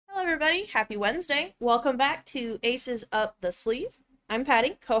everybody. Happy Wednesday. Welcome back to Aces Up the Sleeve. I'm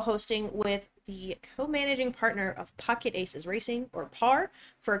Patty, co-hosting with the co-managing partner of Pocket Aces Racing, or PAR.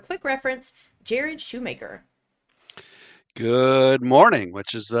 For a quick reference, Jared Shoemaker. Good morning,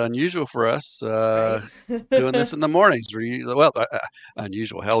 which is unusual for us Right? doing this in the mornings.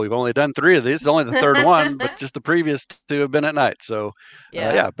 Unusual. Hell, we've only done three of these. It's only the third one, but just the previous two have been at night. So,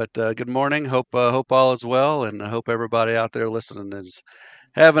 Yeah. yeah. But good morning. Hope all is well, and I hope everybody out there listening is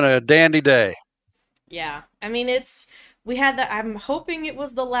having a dandy day. Yeah. I mean, we had that. I'm hoping it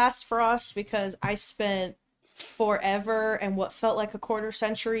was the last frost because I spent forever and what felt like a quarter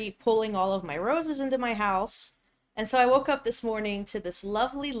century pulling all of my roses into my house. And so I woke up this morning to this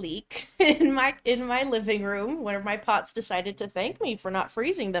lovely leak in my living room where my pots decided to thank me for not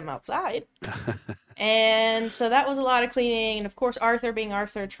freezing them outside. And so that was a lot of cleaning. And of course, Arthur, being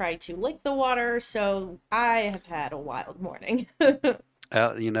Arthur, tried to lick the water. So I have had a wild morning.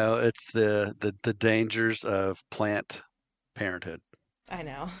 It's the dangers of plant parenthood. I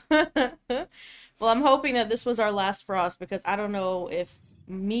know. Well, I'm hoping that this was our last frost because I don't know if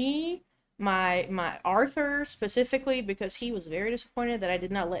me, my Arthur specifically, because he was very disappointed that I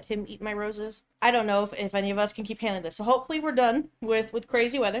did not let him eat my roses. I don't know if any of us can keep handling this. So hopefully we're done with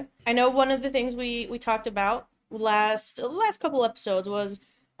crazy weather. I know one of the things we talked about the last couple episodes was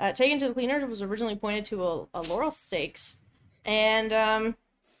taken to the cleaner. It was originally pointed to a laurel stakes, and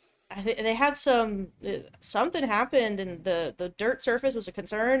they had something happened, and the dirt surface was a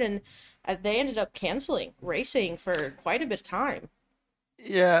concern, and they ended up canceling racing for quite a bit of time.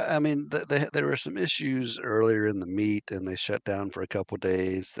 Yeah, I mean, there were some issues earlier in the meet, and they shut down for a couple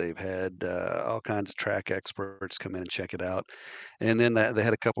days. They've had all kinds of track experts come in and check it out, and then they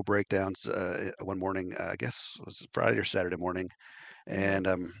had a couple breakdowns one morning. I guess it was Friday or Saturday morning, Hmm. and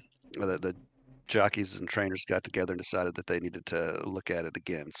the jockeys and trainers got together and decided that they needed to look at it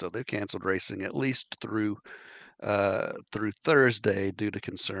again. So they canceled racing at least through Thursday due to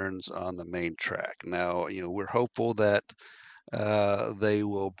concerns on the main track. Now, we're hopeful that they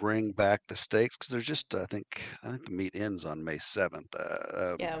will bring back the stakes because there's just I think the meet ends on May 7th.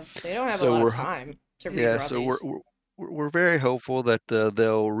 Yeah, they don't have a So lot of we're time to yeah, redraw so we're these. we're we're very hopeful that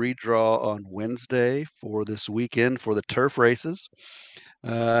they'll redraw on Wednesday for this weekend for the turf races,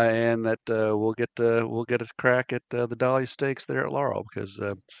 and that we'll get a crack at the Dahlia Stakes there at Laurel because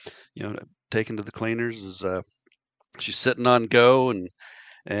you know taken to the cleaners is she's sitting on go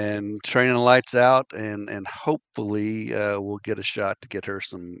and training the lights out, and hopefully we'll get a shot to get her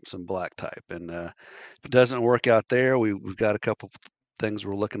some black type. And if it doesn't work out there, we've got a couple of things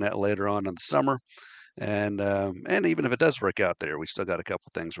we're looking at later on in the summer. And even if it does work out there, we still got a couple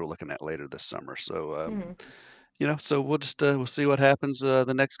of things we're looking at later this summer. So Hmm. so we'll see what happens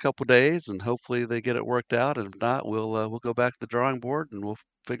the next couple of days, and hopefully they get it worked out. And if not, we'll go back to the drawing board and we'll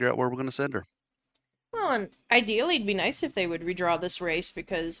figure out where we're going to send her. Well, and ideally, it'd be nice if they would redraw this race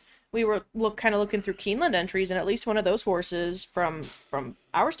because we were kind of looking through Keeneland entries, and at least one of those horses from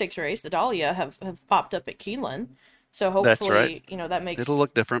our stakes race, the Dahlia, have popped up at Keeneland. So That's right. hopefully, that It'll makes,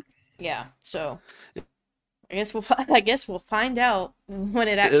 look different. yeah. So I guess I guess we'll find out when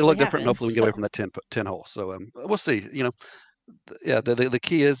it It'll actually look different, and happens. hopefully we can get away So from that 10 hole. So we'll see. Yeah, the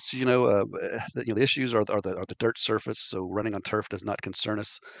key is, the issues are the dirt surface. So running on turf does not concern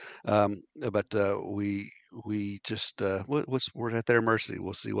us, but we just we're at their mercy.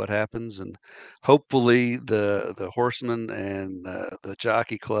 We'll see what happens, and hopefully the horsemen and the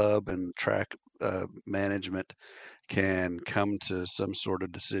jockey club and track management can come to some sort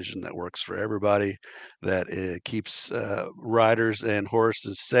of decision that works for everybody, that it keeps riders and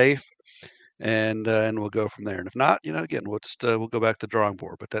horses safe, and we'll go from there. And if not, again, we'll go back to the drawing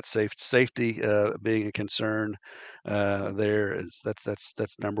board. But that safety being a concern, there is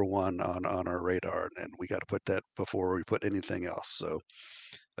that's number one on our radar, and we got to put that before we put anything else. So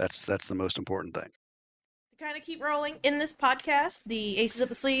that's the most important thing. to kind of keep rolling in this podcast, the Aces Up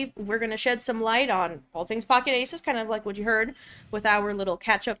the Sleeve, we're going to shed some light on all things pocket aces, kind of like what you heard with our little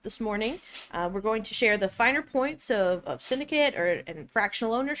catch up this morning. We're going to share the finer points of syndicate and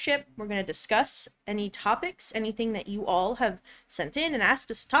fractional ownership. We're going to discuss any topics, anything that you all have sent in and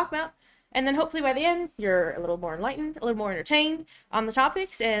asked us to talk about. And then hopefully by the end, you're a little more enlightened, a little more entertained on the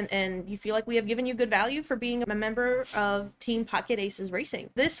topics, and you feel like we have given you good value for being a member of Team Pocket Aces Racing.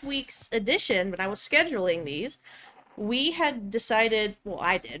 This week's edition, when I was scheduling these, we had decided, well,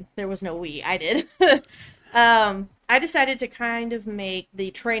 I did. There was no we, I did. I decided to kind of make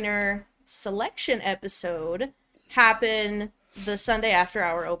the trainer selection episode happen the Sunday after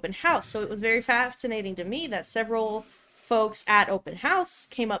our open house. So it was very fascinating to me that several folks at open house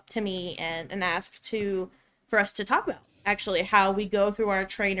came up to me and asked for us to talk about actually how we go through our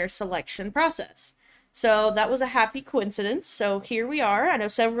trainer selection process. So that was a happy coincidence. So here we are. I know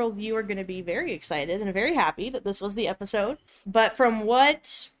several of you are going to be very excited and very happy that this was the episode. But from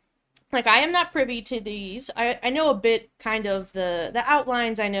what, like, I am not privy to these. I know a bit, kind of the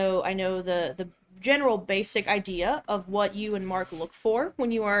outlines. I know the general basic idea of what you and Mark look for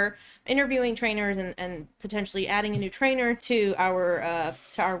when you are interviewing trainers and potentially adding a new trainer to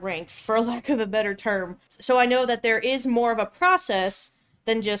our ranks, for lack of a better term. So I know that there is more of a process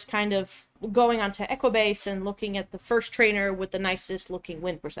than just kind of going onto Equibase and looking at the first trainer with the nicest looking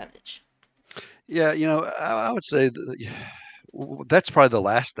win percentage. Yeah, I would say that's probably the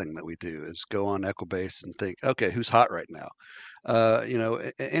last thing that we do is go on Equibase and think, okay, who's hot right now?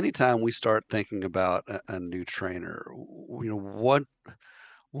 Anytime we start thinking about a new trainer,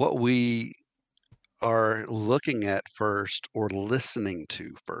 what we are looking at first or listening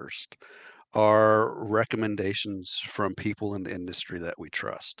to first are recommendations from people in the industry that we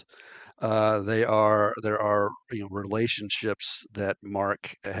trust. There are relationships that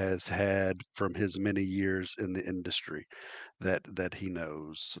Mark has had from his many years in the industry that he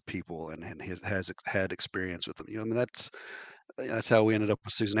knows people and has had experience with them. I mean, that's how we ended up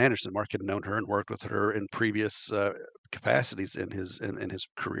with Susan Anderson. Mark had known her and worked with her in previous capacities in his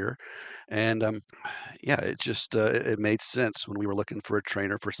career, and yeah, it made sense when we were looking for a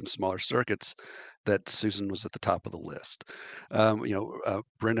trainer for some smaller circuits that Susan was at the top of the list.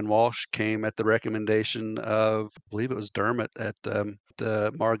 Brendan Walsh came at the recommendation of, I believe it was Dermot at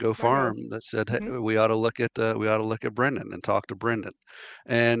Margaux Farm Margot. that said, hey, Mm-hmm. we ought to look at Brendan and talk to Brendan,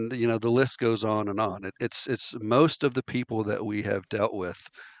 and the list goes on and on. It's most of the people that we have dealt with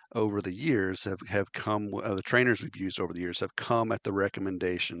over the years have come, the trainers we've used over the years have come at the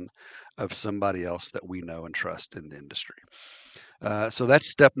recommendation of somebody else that we know and trust in the industry. So that's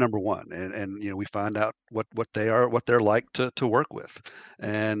step number one, and we find out what they are, what they're like to work with,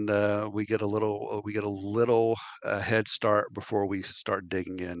 and we get a little head start before we start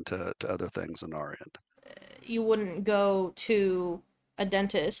digging into to other things on our end. You wouldn't go to a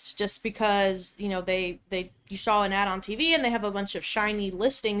dentist just because they you saw an ad on TV and they have a bunch of shiny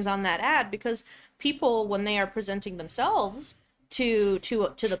listings on that ad, because people, when they are presenting themselves to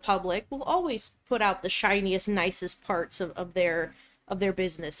the public, will always put out the shiniest, nicest parts of their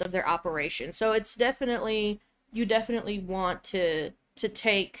business, of their operation. So it's definitely, you definitely want to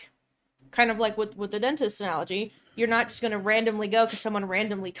take, kind of like with the dentist analogy, you're not just going to randomly go because someone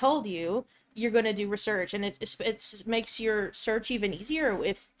randomly told you. You're going to do research, and if it makes your search even easier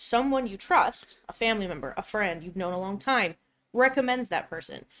if someone you trust, a family member, a friend you've known a long time, recommends that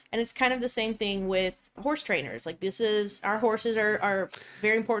person. And it's kind of the same thing with horse trainers. Like, this is, our horses are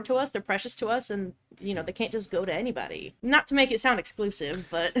very important to us, they're precious to us, and they can't just go to anybody. Not to make it sound exclusive,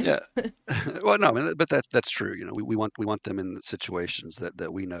 but Yeah. Well, no, I mean, but that's true. We want them in situations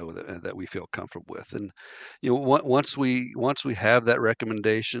that we know that we feel comfortable with, and once we have that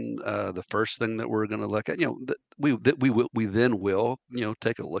recommendation, the first thing that we're going to look at, we then will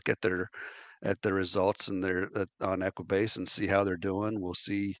take a look at their results and their on Equibase and see how they're doing. We'll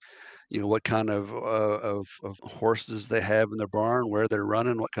see what kind of horses they have in their barn, where they're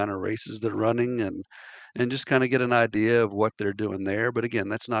running, what kind of races they're running, and just kind of get an idea of what they're doing there. But again,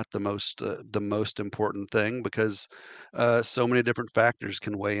 that's not the most important thing because so many different factors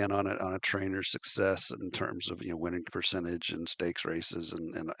can weigh in on a trainer's success in terms of winning percentage and stakes races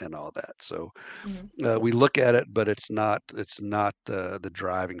and all that. So Mhm. we look at it, but it's not the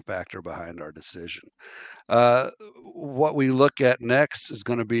driving factor behind our decision. Uh, what we look at next is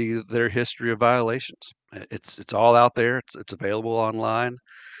going to be their history of violations. It's all out there. It's available online,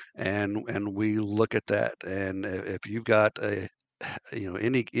 and we look at that. And if you've got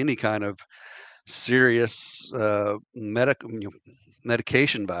any kind of serious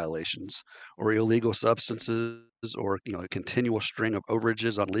medication violations or illegal substances or a continual string of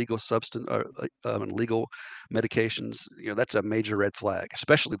overages on legal substance or legal medications, that's a major red flag,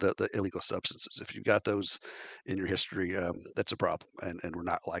 especially the illegal substances. If you've got those in your history, that's a problem, and we're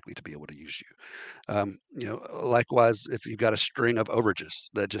not likely to be able to use you. Likewise, if you've got a string of overages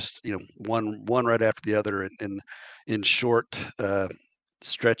that just one right after the other in short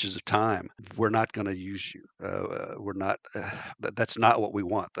stretches of time, we're not going to use you. We're not. That's not what we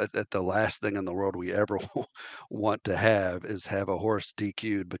want. That the last thing in the world we ever want to have a horse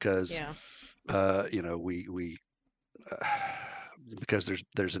DQ'd because Yeah. we uh, because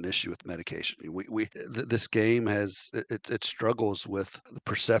there's an issue with medication. This game it struggles with the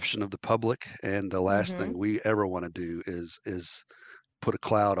perception of the public, and the last Mm-hmm. thing we ever want to do is put a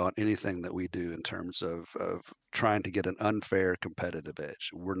cloud on anything that we do in terms of trying to get an unfair competitive edge.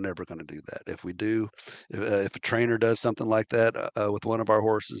 We're never going to do that. If we do, if a trainer does something like that with one of our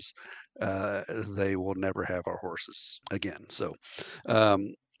horses, they will never have our horses again. So,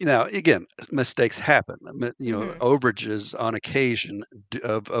 um, again, mistakes happen. Hmm. Overages on occasion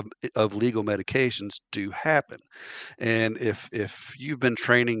of legal medications do happen. And if you've been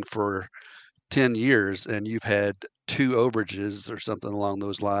training for 10 years and you've had 2 overages or something along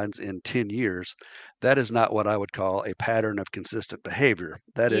those lines in 10 years, that is not what I would call a pattern of consistent behavior.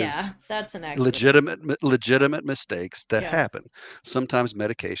 That is Yeah, that's an accident. legitimate mistakes that Yeah. happen. Sometimes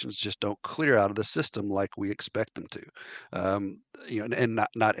medications just don't clear out of the system like we expect them to. And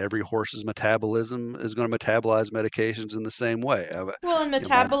not every horse's metabolism is going to metabolize medications in the same way. Well, and You know, my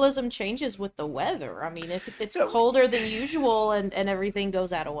metabolism changes with the weather. I mean, if it's colder than usual and everything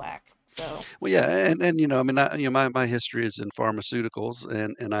goes out of whack. So, Well, yeah, and I mean, my history is in pharmaceuticals,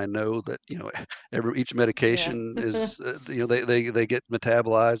 and I know that each yeah. medication is they get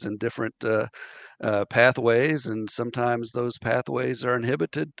metabolized in different pathways, and sometimes those pathways are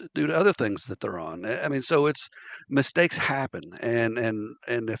inhibited due to other things that they're on. I mean, so it's mistakes happen, and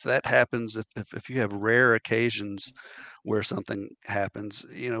if that happens, if you have rare occasions where something happens,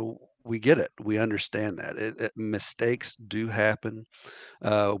 we get it, we understand that mistakes do happen.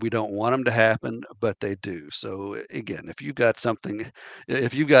 We don't want them to happen, but they do. So again, if you've got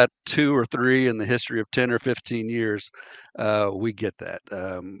two or three in the history of 10 or 15 years, we get that.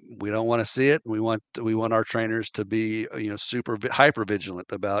 We don't want to see it. We want our trainers to be hyper vigilant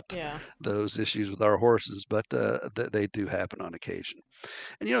about Yeah. those issues with our horses, but they do happen on occasion.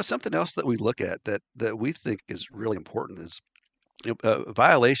 And something else that we look at that we think is really important is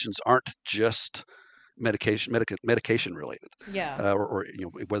violations aren't just medication related, Yeah. or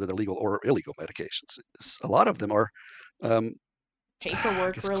whether they're legal or illegal medications. A lot of them are, um, I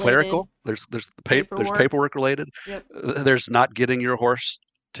Paperwork guess, related. clerical. There's Paperwork. paperwork related. Yep. There's not getting your horse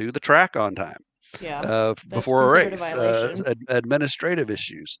to the track on time Yeah. That's before a considered a race. violation. Administrative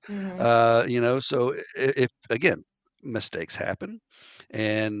issues. Hmm. So if again, mistakes happen,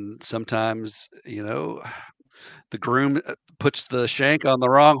 and sometimes the groom puts the shank on the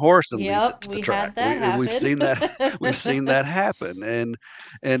wrong horse and leads it Yep, to the we track. had that We've happen. seen that we've seen that happen, and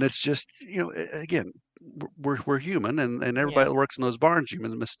it's just again, we're human, and everybody Yeah. that works in those barns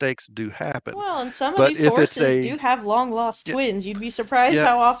human. Mistakes do happen, Well, and some of but these if it's horses a do have long lost yeah, twins. You'd be surprised yeah,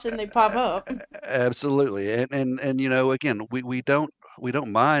 how often they pop up. absolutely, and again, we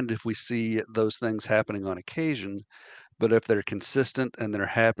don't mind if we see those things happening on occasion, but if they're consistent and they're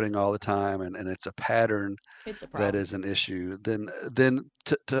happening all the time, and it's a pattern It's a that problem. is an issue, then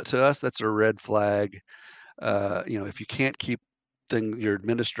to us, that's a red flag. If you can't keep your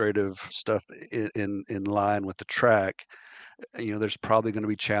administrative stuff in line with the track, there's probably going to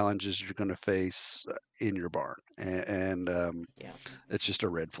be challenges you're going to face in your barn, and Yeah. it's just a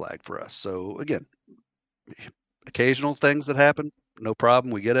red flag for us. So again, occasional things that happen, no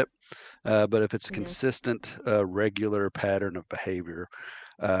problem, we get it. But if it's a Hmm. consistent, regular pattern of behavior,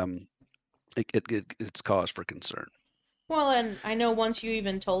 um, it's cause for concern. Well, and I know once you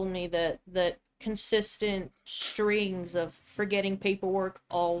even told me that consistent strings of forgetting paperwork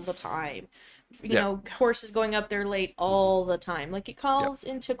all the time. Yeah. Horses going up there late Hmm. all the time. Like it Yeah. calls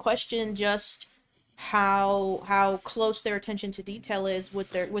into question just how close their attention to detail is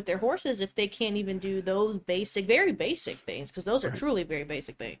with their horses if they can't even do those basic, very basic things because those are Right. truly very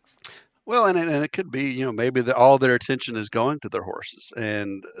basic things. Well, and it could be, maybe all their attention is going to their horses,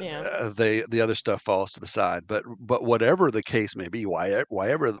 and Yeah. the other stuff falls to the side. But whatever the case may be, for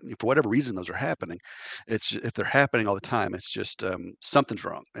whatever reason those are happening, if they're happening all the time, it's just something's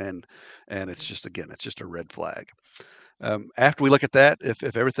wrong, and it's just a red flag. After we look at that,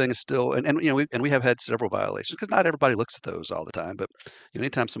 if everything is still, and we have had several violations because not everybody looks at those all the time, but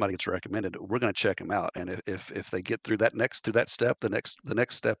anytime somebody gets recommended, we're going to check them out, and if they get through that step, the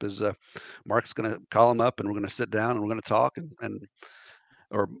next step is Mark's going to call them up, and we're going to sit down and we're going to talk, and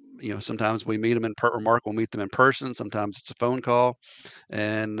or sometimes we meet them or Mark will meet them in person, sometimes it's a phone call,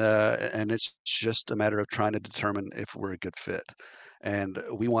 and it's just a matter of trying to determine if we're a good fit. And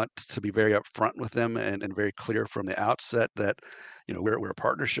we want to be very upfront with them, and very clear from the outset that we're a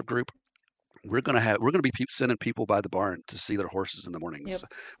partnership group. We're going to be sending people by the barn to see their horses in the mornings.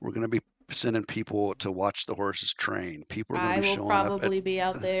 Yep. We're going to be sending people to watch the horses train. People are going to I be will showing up at probably be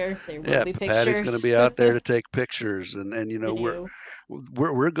out there. There will yeah, be Patty's going to pictures. be out there to take pictures, and Video.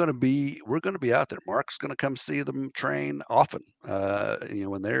 we're going to be out there. Mark's going to come see them train often.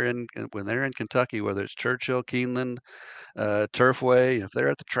 When they're in Kentucky, whether it's Churchill, Keeneland, Turfway, if they're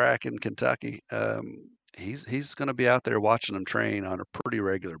at the track in Kentucky, he's going to be out there watching them train on a pretty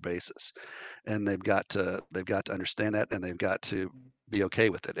regular basis, and they've got to understand that, and they've got to be okay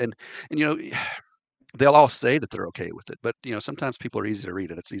with it. And they'll all say that they're okay with it, but sometimes people are easy to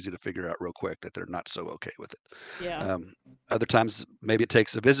read, and it's easy to figure out real quick that they're not so okay with it. Yeah. Other times, maybe it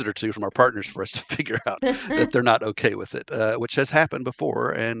takes a visit or two from our partners for us to figure out that they're not okay with it, which has happened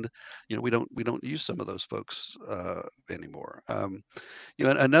before, and we don't use some of those folks anymore.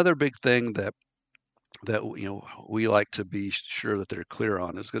 Another big thing that we like to be sure that they're clear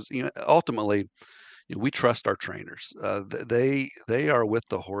on is because ultimately we trust our trainers. They are with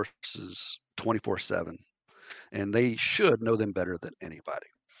the horses 24/7, and they should know them better than anybody.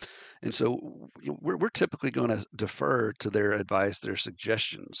 And so we're typically going to defer to their advice, their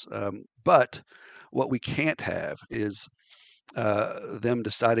suggestions. But what we can't have is them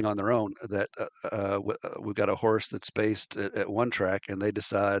deciding on their own that we've got a horse that's based at one track, and they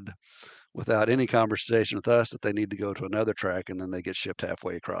decide without any conversation with us that they need to go to another track, and then they get shipped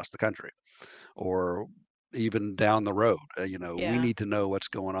halfway across the country or even down the road. We Yeah. need to know what's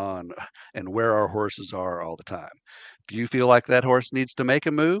going on and where our horses are all the time. If you feel like that horse needs to make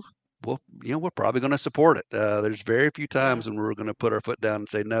a move, well, we're probably going to support it. There's very few Yeah. times when we're going to put our foot down and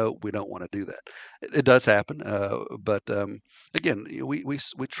say, no, we don't want to do that. It does happen. But again,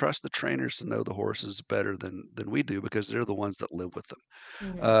 we trust the trainers to know the horses better than we do because they're the ones that live with them.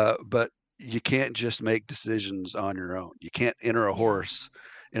 Hmm. But you can't just make decisions on your own. You can't enter a Yeah. horse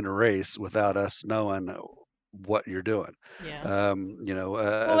in a race without us knowing what you're doing. Yeah.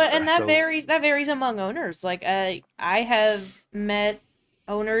 Well, and that So varies. That varies among owners. Like, I have met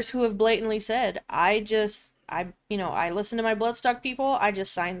owners who have blatantly said, I listen to my bloodstock people. I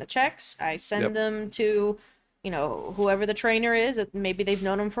just sign the checks. I yep, send them to, whoever the trainer is. That maybe they've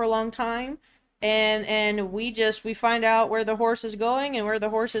known him for a long time, and we find out where the horse is going and where the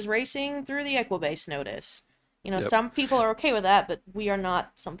horse is racing through the Equibase notice. yep. Some people are okay with that, but we are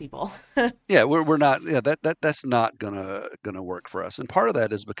not. Some people. Yeah, we're not. Yeah, that's not gonna work for us. And part of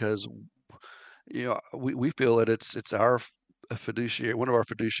that is because we feel that it's our fiduciary, one of our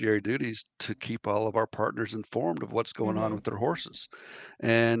fiduciary duties to keep all of our partners informed of what's going on Hmm. with their horses.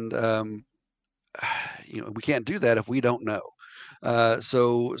 And we can't do that if we don't know.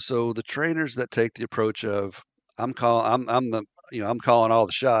 So the trainers that take the approach of I'm calling all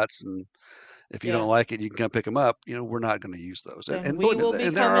the shots, and if you Yeah. don't like it, you can come pick them up. We're not going to use those. And Then and we believe me, will be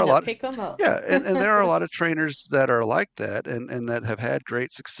and there are a coming to lot. pick them up. Yeah, and there are a lot of trainers that are like that, and that have had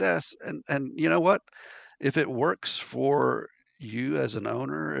great success. And you know what? If it works for you as an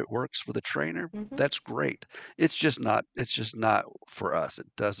owner, it works for the trainer, Hmm. that's great. It's just not for us. It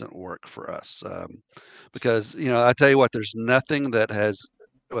doesn't work for us. Because, I tell you what, there's nothing that has,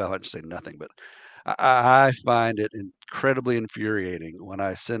 well, I'd say nothing, but I find it incredibly infuriating when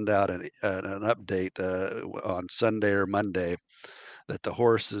I send out an update on Sunday or Monday that the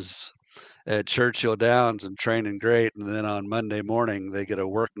horse is at Churchill Downs and training great, and then on Monday morning they get a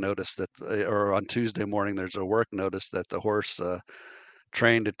work notice or on Tuesday morning there's a work notice that the horse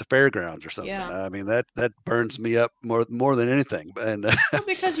trained at the fairgrounds or something. Yeah. I mean that burns me up more than anything. And Well,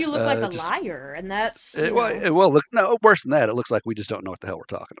 because you look like a just liar, and that's, well, look, no, worse than that. It looks like we just don't know what the hell we're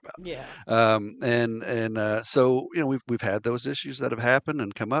talking yeah. about. And so we've had those issues that have happened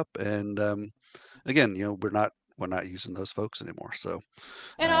and come up, and again, we're not using those folks anymore. So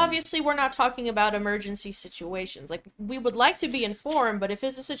And um, obviously, we're not talking about emergency situations. Like, we would like to be informed, but if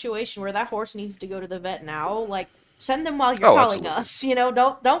it's a situation where that horse needs to go to the vet now, like, send them while you're oh, calling absolutely.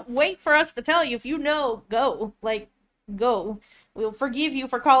 us. Don't wait for us to tell you. If you know, go. Like, go. We'll forgive you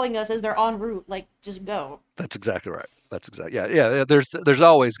for calling us as they're en route. Like, just go. That's exactly right. That's exactly, yeah, yeah. There's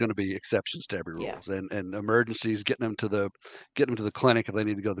always going to be exceptions to every Yeah. rules, and emergencies, getting them to the clinic if they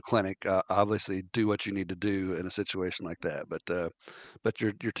need to go to the clinic. Obviously, do what you need to do in a situation like that. But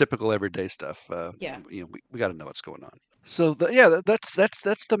your typical everyday stuff, Yeah. we got to know what's going on. So yeah, that's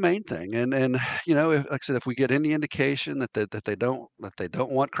the main thing. And like I said, if we get any indication that they don't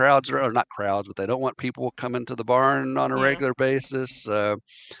want crowds, or not crowds, but they don't want people coming to the barn on a Yeah. regular basis.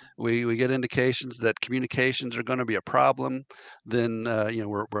 We get indications that communications are going to be a problem, then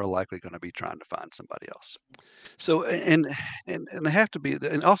we're likely going to be trying to find somebody else. So and they have to be,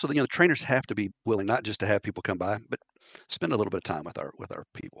 and also the trainers have to be willing not just to have people come by, but spend a little bit of time with our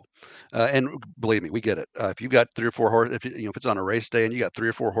people. And believe me, we get it. If you've got three or four horses, if it's on a race day and you got three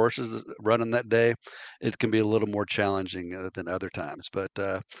or four horses running that day, it can be a little more challenging than other times. But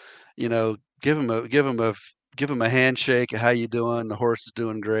give them a handshake. How you doing? The horse is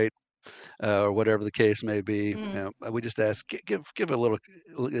doing great, or whatever the case may be. Mm. We just ask, give a little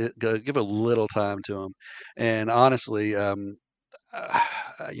time to them. And honestly,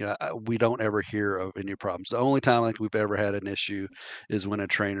 uh, we don't ever hear of any problems. The only time like we've ever had an issue is when a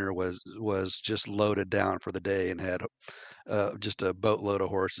trainer was just loaded down for the day and had just a boatload of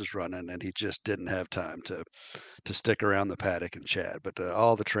horses running, and he just didn't have time to stick around the paddock and chat. But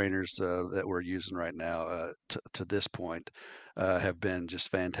all the trainers that we're using right now to this point have been just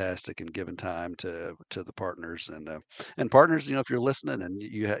fantastic and given time to the partners and partners. If you're listening and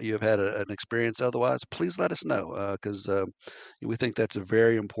you have had an experience otherwise, please let us know because we think that's a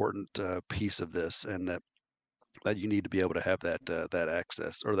very important piece of this, and that you need to be able to have that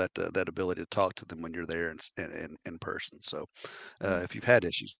access or that ability to talk to them when you're there in person. So Mm. if you've had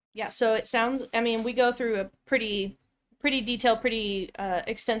issues. Yeah, so it sounds, I mean, we go through a pretty detailed, pretty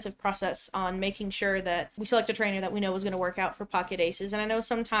extensive process on making sure that we select a trainer that we know is going to work out for pocket aces. And I know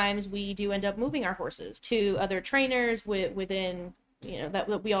sometimes we do end up moving our horses to other trainers within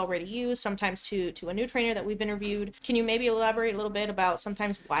that we already use, sometimes to a new trainer that we've interviewed. Can you maybe elaborate a little bit about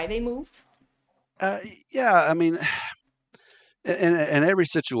sometimes why they move? Uh, yeah, I mean, and every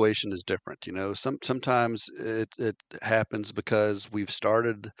situation is different. Sometimes it happens because we've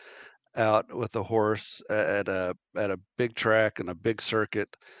started out with a horse at a big track and a big circuit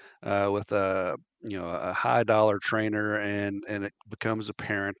with a high dollar trainer, and it becomes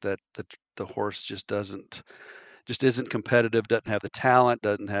apparent that the horse just isn't competitive, doesn't have the talent,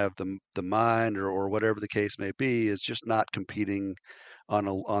 doesn't have the mind, or whatever the case may be, is just not competing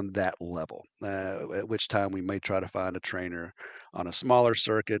on that level. At which time we may try to find a trainer on a smaller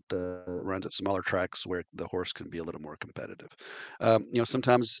circuit, runs at smaller tracks where the horse can be a little more competitive.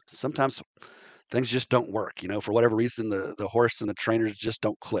 Sometimes things just don't work. For whatever reason, the horse and the trainers just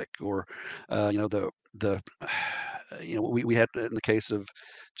don't click, or the we had in the case of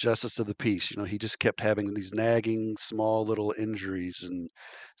Justice of the Peace. He just kept having these nagging small little injuries and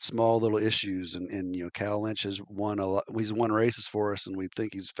small little issues, and Cal Lynch has won a lot. He's won races for us, and we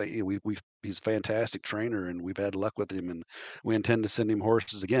think he's a fantastic trainer, and we've had luck with him, and we intend to send him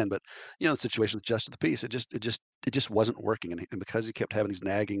horses again. But the situation with Justice of the Peace, it just wasn't working, and because he kept having these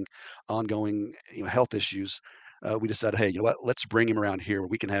nagging ongoing health issues, we decided, hey, you know what? Let's bring him around here where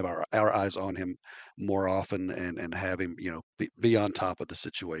we can have our eyes on him more often, and have him be on top of the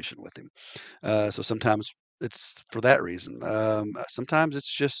situation with him. So sometimes it's for that reason. Sometimes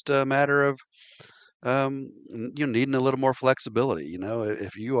it's just a matter of needing a little more flexibility.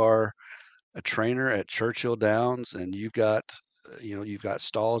 If you are a trainer at Churchill Downs and you've got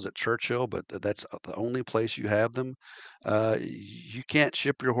stalls at Churchill, but that's the only place you have them. You can't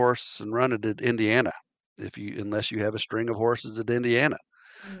ship your horse and run it at Indiana unless you have a string of horses at Indiana,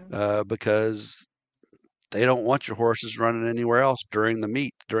 Mm. because they don't want your horses running anywhere else during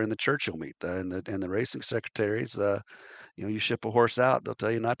the Churchill meet. And the racing secretaries, you ship a horse out, they'll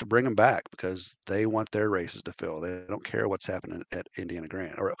tell you not to bring them back because they want their races to fill. They don't care what's happening at Indiana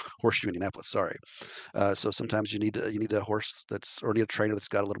Grand or Horseshoe Indianapolis. Sorry. So sometimes you need a horse or need a trainer that's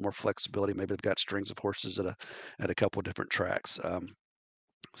got a little more flexibility. Maybe they've got strings of horses at a couple of different tracks.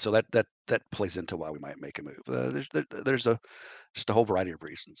 So that plays into why we might make a move. There's just a whole variety of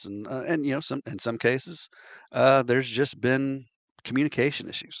reasons, and in some cases, there's just been communication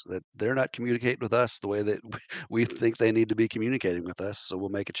issues that they're not communicating with us the way that we think they need to be communicating with us. So we'll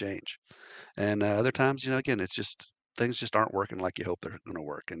make a change. And other times, again, it's just things just aren't working like you hope they're going to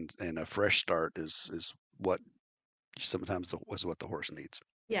work, and a fresh start is what sometimes was what the horse needs.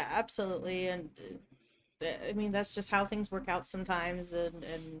 Yeah, absolutely. And I mean, that's just how things work out sometimes, and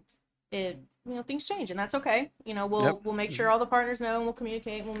it things change, and that's okay. Yep. We'll make sure Mhm. all the partners know, and we'll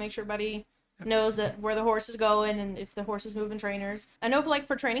communicate, and we'll make sure everybody knows that where the horse is going, and if the horse is moving trainers. I know,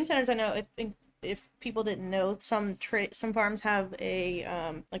 for training centers, I know if people didn't know, some farms have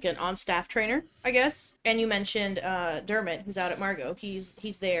a like an on staff trainer, I guess. And you mentioned Dermot, who's out at Margaux.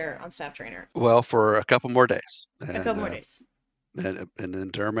 He's there on staff trainer. Well, for a couple more days, A couple more days. and then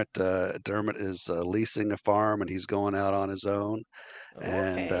Dermot is leasing a farm, and he's going out on his own.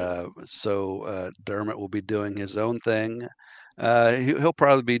 And Okay. so Dermot will be doing his own thing. He'll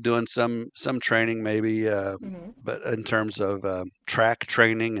probably be doing some training, maybe, Mm-hmm. but in terms of track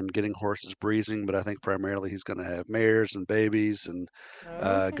training and getting horses breezing. But I think primarily he's going to have mares and babies, and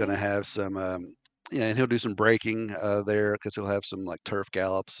going to Okay. have some. And he'll do some breaking there because he'll have some like turf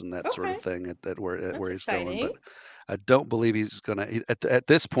gallops and that sort of Okay. thing at That's where he's going. But exciting. I don't believe he's going to. At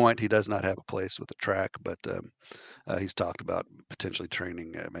this point, he does not have a place with the track, but he's talked about potentially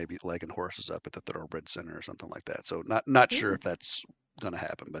training maybe legging horses up at the Thoroughbred Center or something like that. So not sure Hmm. if that's. going to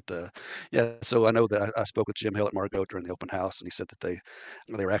happen. But yeah, so I know that I spoke with Jim Hill at Margaux during the open house, and he said that they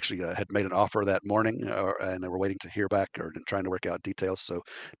were actually had made an offer that morning, and they were waiting to hear back or trying to work out details. So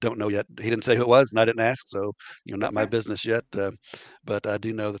don't know yet. He didn't say who it was, and I didn't ask. So not my Okay. business yet. But I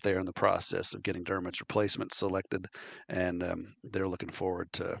do know that they are in the process of getting Dermot's replacement selected, and they're looking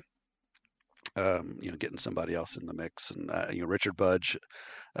forward to getting somebody else in the mix. And Richard Budge,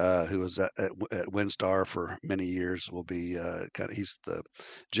 who was at WinStar for many years, will be he's the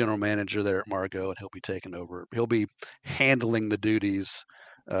general manager there at Margaux, and he'll be taking over. He'll be handling the duties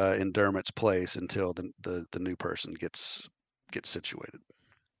in Dermot's place until the new person gets situated.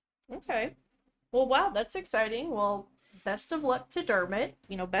 Okay. Well, wow, that's exciting. Well, best of luck to Dermot.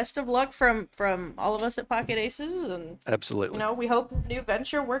 Best of luck from all of us at Pocket Aces, and Absolutely. we hope new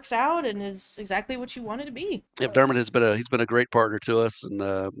venture works out and is exactly what you want it to be. Yep, Dermot he's been a great partner to us,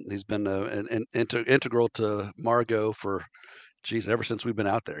 and he's been integral to Margaux for geez ever since we've been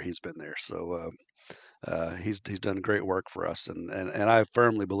out there. He's been there, so he's done great work for us, and I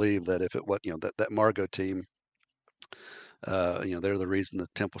firmly believe that if it what that Margaux team, they're the reason the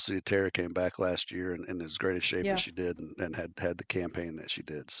Temple City Terror came back last year in as great a shape as Yeah. she did, and had the campaign that she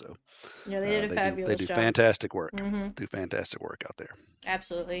did. So Yeah, they did a they fabulous do job. fantastic work. Mm-hmm. Do fantastic work out there.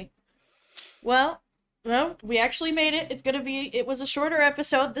 Absolutely. Well, well, we actually made it. It was a shorter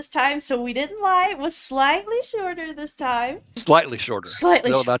episode this time, so we didn't lie. It was slightly shorter this time. Slightly shorter, Slightly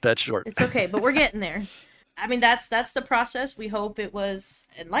still short. not that short. It's okay, but we're getting there. I mean, that's the process. We hope it was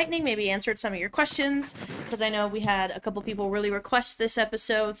enlightening, maybe answered some of your questions, because I know we had a couple people really request this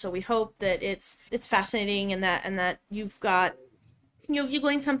episode, so we hope that it's fascinating and that you've got you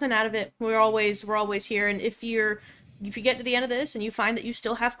glean something out of it. We're always here, and if you get to the end of this and you find that you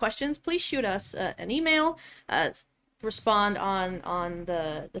still have questions, please shoot us an email. Respond on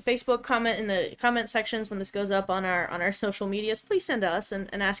the Facebook comment in the comment sections when this goes up on our social medias. Please send us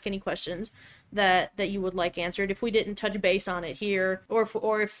and ask any questions that you would like answered. If we didn't touch base on it here,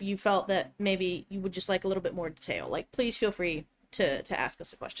 or if you felt that maybe you would just like a little bit more detail, like please feel free to ask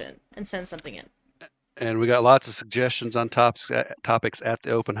us a question and send something in. And we got lots of suggestions on topics at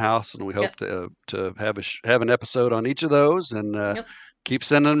the open house, and we hope Yep. to have an episode on each of those, and Yep. keep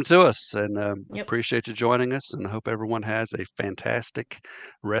sending them to us. And Yep. appreciate you joining us, and hope everyone has a fantastic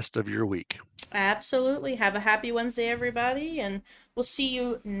rest of your week. Absolutely. Have a happy Wednesday, everybody, and we'll see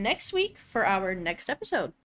you next week for our next episode.